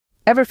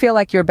Ever feel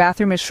like your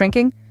bathroom is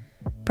shrinking?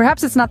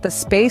 Perhaps it's not the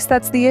space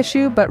that's the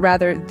issue, but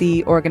rather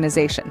the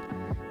organization.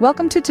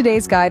 Welcome to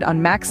today's guide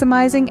on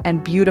maximizing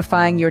and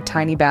beautifying your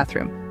tiny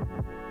bathroom.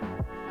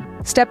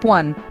 Step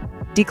 1.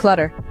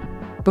 Declutter.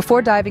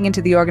 Before diving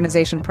into the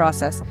organization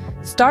process,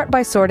 start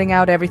by sorting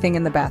out everything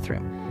in the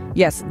bathroom.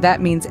 Yes, that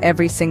means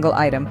every single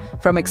item,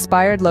 from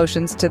expired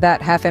lotions to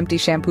that half-empty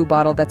shampoo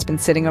bottle that's been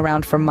sitting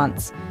around for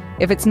months.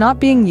 If it's not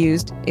being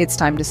used, it's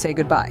time to say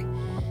goodbye.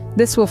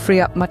 This will free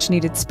up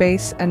much-needed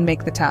space and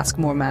make the task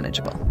more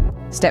manageable.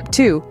 Step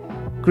 2.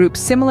 Group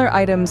similar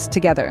items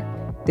together.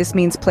 This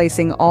means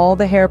placing all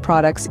the hair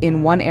products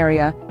in one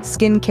area,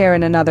 skincare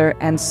in another,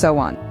 and so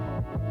on.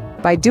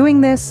 By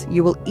doing this,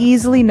 you will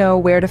easily know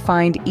where to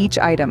find each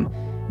item,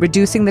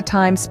 reducing the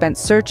time spent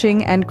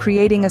searching and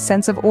creating a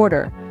sense of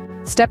order.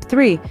 Step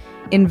 3.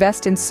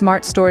 Invest in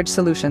smart storage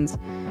solutions.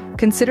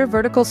 Consider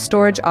vertical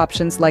storage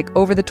options like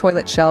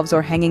over-the-toilet shelves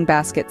or hanging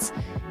baskets.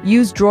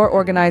 Use drawer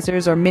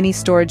organizers or mini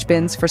storage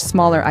bins for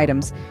smaller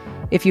items.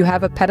 If you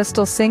have a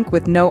pedestal sink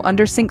with no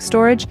under-sink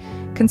storage,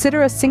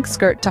 consider a sink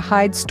skirt to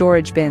hide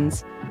storage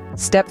bins.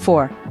 Step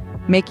 4.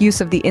 Make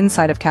use of the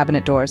inside of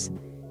cabinet doors.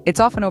 It's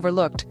often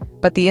overlooked,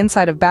 but the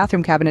inside of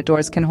bathroom cabinet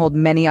doors can hold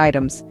many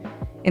items.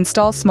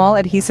 Install small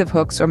adhesive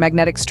hooks or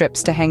magnetic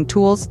strips to hang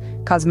tools,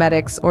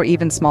 cosmetics, or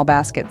even small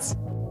baskets.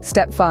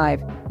 Step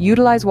 5.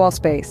 Utilize wall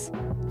space.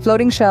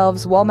 Floating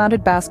shelves,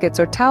 wall-mounted baskets,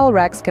 or towel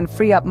racks can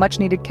free up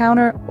much-needed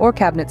counter or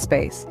cabinet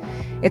space.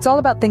 It's all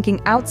about thinking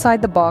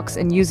outside the box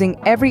and using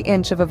every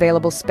inch of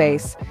available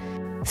space.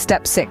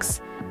 Step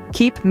 6.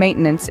 Keep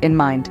maintenance in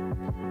mind.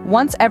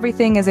 Once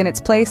everything is in its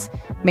place,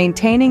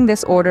 maintaining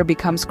this order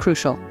becomes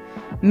crucial.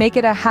 Make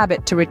it a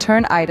habit to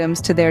return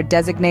items to their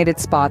designated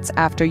spots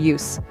after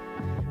use.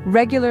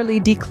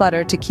 Regularly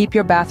declutter to keep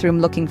your bathroom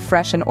looking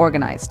fresh and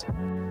organized.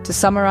 To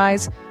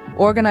summarize,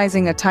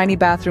 organizing a tiny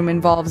bathroom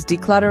involves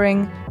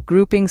decluttering,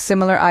 grouping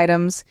similar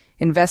items,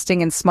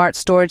 investing in smart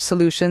storage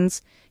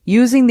solutions,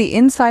 using the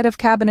inside of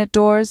cabinet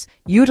doors,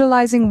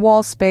 utilizing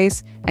wall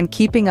space, and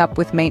keeping up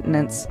with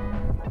maintenance.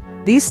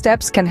 These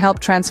steps can help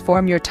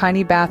transform your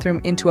tiny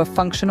bathroom into a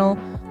functional,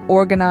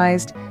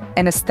 organized,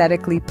 and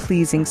aesthetically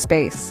pleasing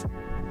space.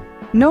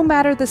 No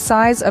matter the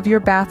size of your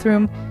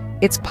bathroom,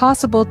 it's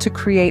possible to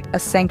create a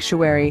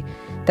sanctuary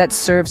that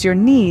serves your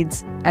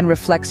needs and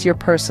reflects your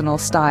personal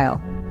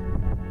style.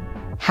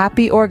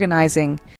 Happy organizing!